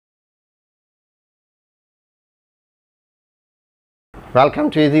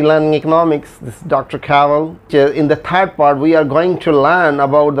Welcome to Easy Learning Economics. This is Dr. Cavell. In the third part, we are going to learn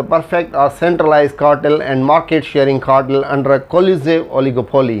about the perfect or centralized cartel and market sharing cartel under a collusive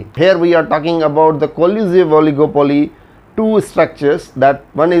oligopoly. Here we are talking about the collusive oligopoly, two structures, that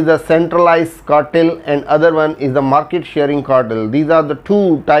one is the centralized cartel and other one is the market sharing cartel. These are the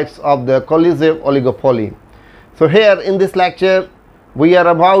two types of the collusive oligopoly. So here in this lecture, we are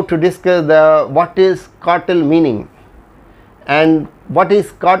about to discuss what is cartel meaning and what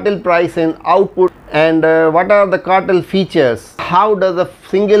is cartel price and output, and what are the cartel features. How does a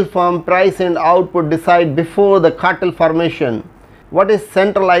single firm price and output decide before the cartel formation? What is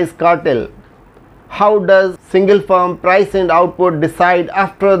centralized cartel? How does single firm price and output decide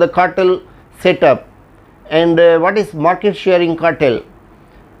after the cartel setup? And what is market sharing cartel?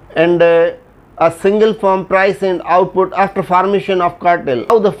 And a single firm price and output after formation of cartel.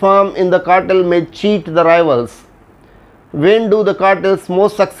 How the firm in the cartel may cheat the rivals. When do the cartels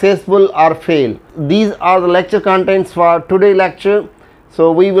most successful or fail? These are the lecture contents for today's lecture.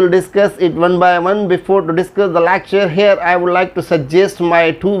 So we will discuss it one by one. Before to discuss the lecture, here I would like to suggest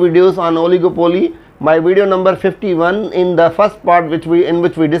my two videos on oligopoly. My video number 51 in the first part in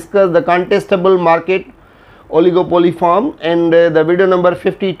which we discuss the contestable market oligopolyform, and the video number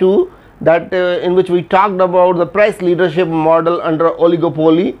 52 that in which we talked about the price leadership model under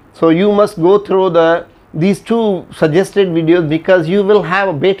oligopoly. So you must go through these two suggested videos because you will have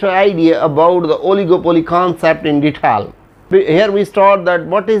a better idea about the oligopoly concept in detail. Here we start that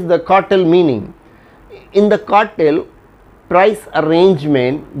what is the cartel meaning. In the cartel price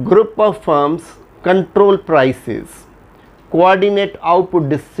arrangement, group of firms control prices, coordinate output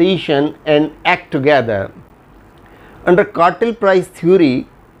decision and act together. Under cartel price theory,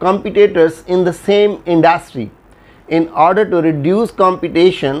 competitors in the same industry, in order to reduce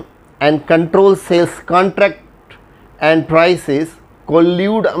competition and control sales contract and prices,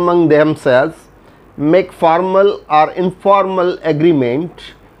 collude among themselves, make formal or informal agreement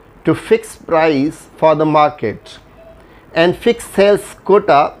to fix price for the market and fix sales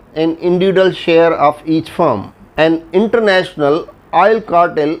quota and individual share of each firm. An international oil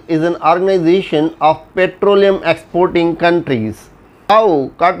cartel is an organization of petroleum exporting countries.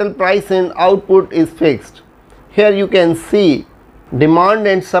 How cartel price and output is fixed? Here you can see demand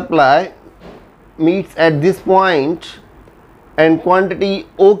and supply meets at this point and quantity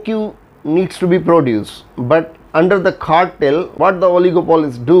OQ needs to be produced. But under the cartel, what the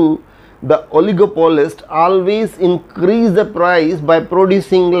oligopolists do, the oligopolist always increase the price by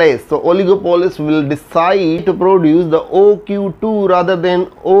producing less. So oligopolist will decide to produce the OQ2 rather than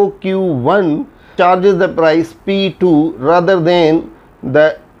OQ1, charges the price P2 rather than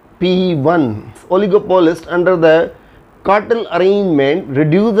the P1. Oligopolist under the cartel arrangement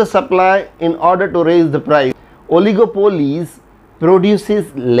reduce the supply in order to raise the price. Oligopolies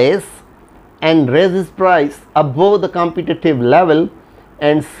produces less and raises price above the competitive level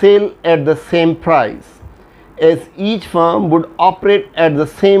and sell at the same price, as each firm would operate at the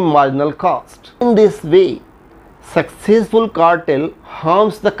same marginal cost. In this way, successful cartel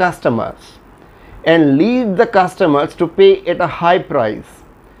harms the customers and leads the customers to pay at a high price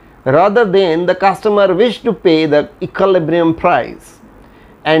rather than the customer wish to pay the equilibrium price,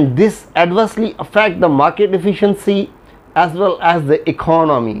 and this adversely affects the market efficiency as well as the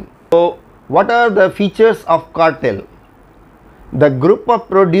economy. So what are the features of cartel? The group of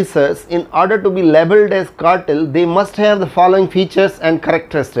producers, in order to be labeled as cartel, they must have the following features and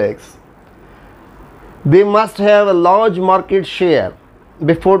characteristics. They must have a large market share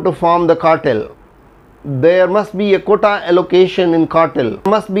before to form the cartel. There must be a quota allocation in cartel. There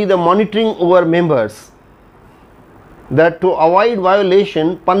must be the monitoring over members, that to avoid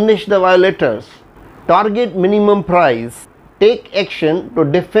violation, punish the violators, target minimum price, take action to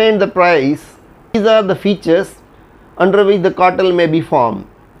defend the price. These are the features under which the cartel may be formed.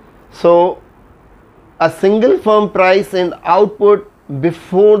 So a single firm price and output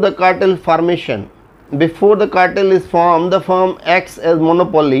before the cartel formation. Before the cartel is formed, the firm acts as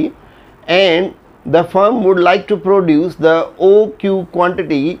monopoly and the firm would like to produce the OQ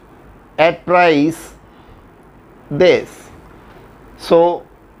quantity at price this. So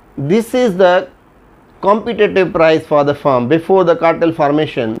this is the competitive price for the firm before the cartel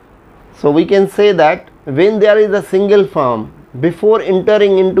formation. So we can say that when there is a single firm before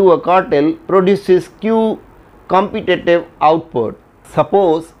entering into a cartel produces Q competitive output.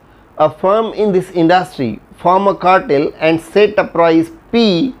 Suppose a firm in this industry form a cartel and set a price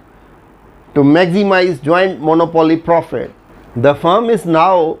P to maximize joint monopoly profit. The firm is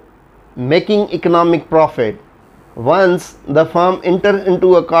now making economic profit. Once the firm enters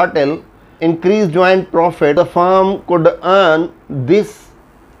into a cartel, increased joint profit, the firm could earn this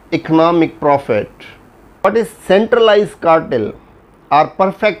economic profit. What is centralized cartel or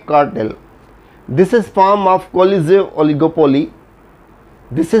perfect cartel? This is form of collusive oligopoly.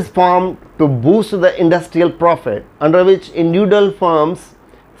 This is formed to boost the industrial profit, under which individual firms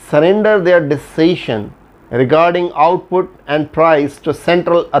surrender their decision regarding output and price to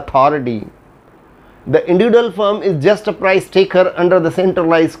central authority. The individual firm is just a price taker under the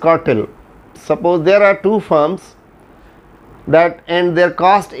centralized cartel. Suppose there are two firms and their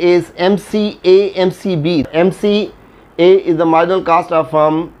cost is MCA, MCB. MCA is the marginal cost of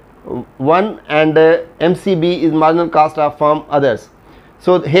firm 1 and MCB is marginal cost of firm others.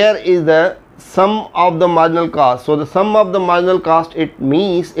 So here is the sum of the marginal cost. So the sum of the marginal cost, it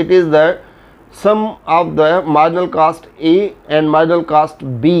means it is the sum of the marginal cost A and marginal cost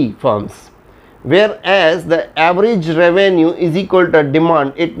B firms. Whereas the average revenue is equal to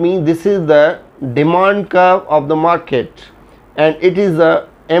demand. It means this is the demand curve of the market, and it is the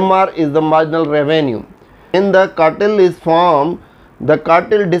MR is the marginal revenue. When the cartel is formed, the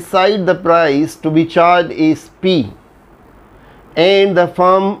cartel decide the price to be charged is P, and the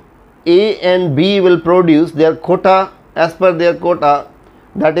firm A and B will produce their quota as per their quota,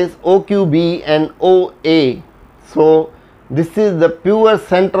 that is OQB and OA. So this is the pure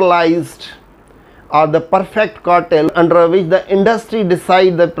centralized or the perfect cartel, under which the industry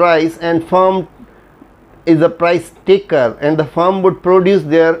decide the price and firm is a price taker, and the firm would produce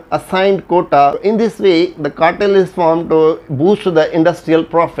their assigned quota. In this way, the cartel is formed to boost the industrial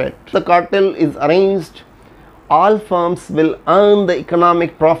profit. The cartel is arranged. All firms will earn the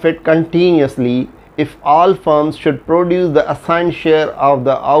economic profit continuously if all firms should produce the assigned share of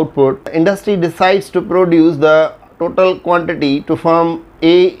the output. The industry decides to produce the total quantity to firm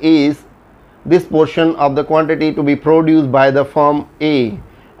A is this portion of the quantity to be produced by the firm A,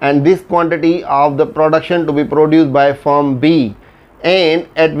 and this quantity of the production to be produced by firm B, and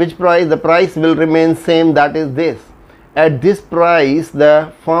at which price the price will remain same, that is this. At this price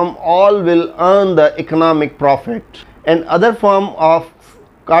the firm all will earn the economic profit. And other form of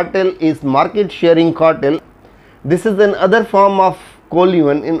cartel is market sharing cartel. This is another form of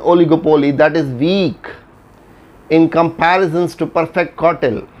collusion in oligopoly that is weak in comparisons to perfect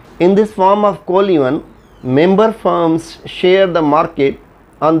cartel. In this form of collusion, member firms share the market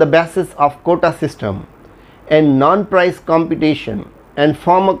on the basis of quota system and non-price competition, and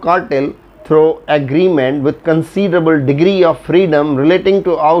form a cartel through agreement with considerable degree of freedom relating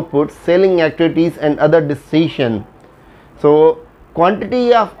to output, selling activities and other decisions. So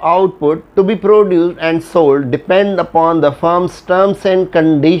quantity of output to be produced and sold depend upon the firm's terms and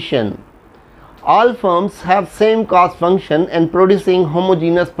conditions. All firms have same cost function and producing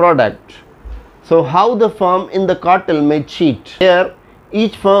homogeneous product. So how the firm in the cartel may cheat? Here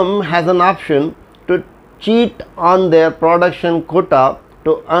each firm has an option to cheat on their production quota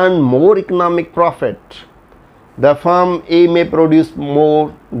to earn more economic profit. The firm A may produce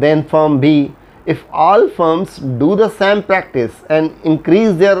more than firm B. If all firms do the same practice and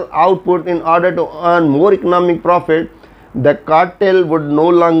increase their output in order to earn more economic profit, the cartel would no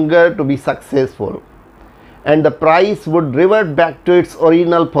longer to be successful, and the price would revert back to its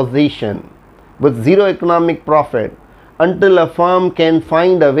original position with zero economic profit until a firm can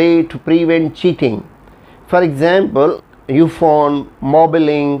find a way to prevent cheating. For example, Ufone,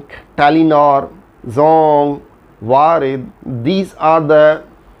 Mobilink, Telenor, Zong, Warid, these are the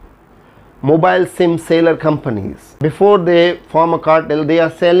mobile SIM seller companies. Before they form a cartel, they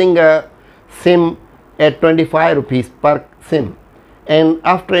are selling a SIM at 25 rupees per SIM, and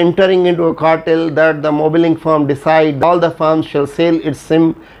after entering into a cartel, that the Mobilink firm decide all the firms shall sell its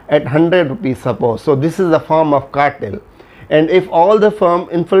SIM at 100 rupees suppose. So this is a form of cartel, and if all the firm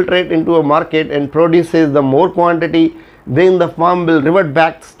infiltrate into a market and produces the more quantity, then the firm will revert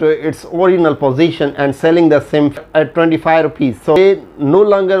back to its original position and selling the SIM at 25 rupees. So they no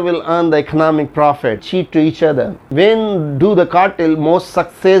longer will earn the economic profit, cheat to each other. When do the cartel most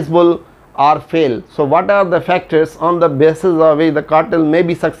successful or fail? So what are the factors on the basis of which the cartel may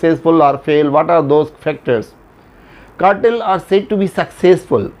be successful or fail? What are those factors? Cartel are said to be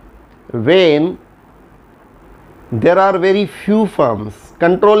successful when there are very few firms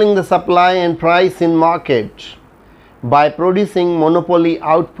controlling the supply and price in market by producing monopoly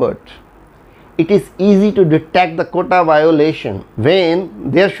output. It is easy to detect the quota violation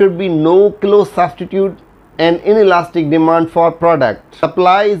when there should be no close substitute and inelastic demand for product.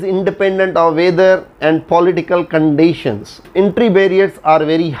 Supply is independent of weather and political conditions. Entry barriers are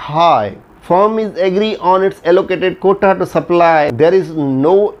very high. Firm is agree on its allocated quota to supply. There is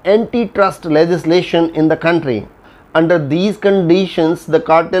no antitrust legislation in the country. Under these conditions the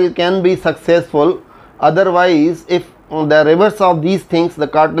cartel can be successful, otherwise if the reverse of these things the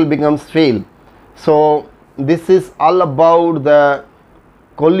cartel becomes fail. So this is all about the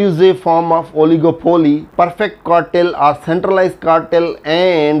collusive form of oligopoly, perfect cartel or centralized cartel,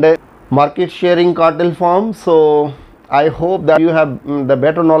 and market sharing cartel form. So I hope that you have the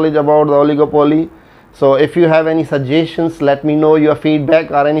better knowledge about the oligopoly. So if you have any suggestions, let me know your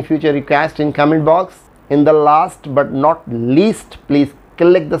feedback or any future request in comment box. In the last but not least, please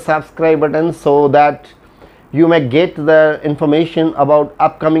click the subscribe button so that you may get the information about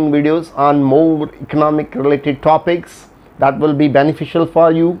upcoming videos on more economic related topics that will be beneficial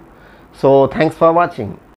for you. So thanks for watching.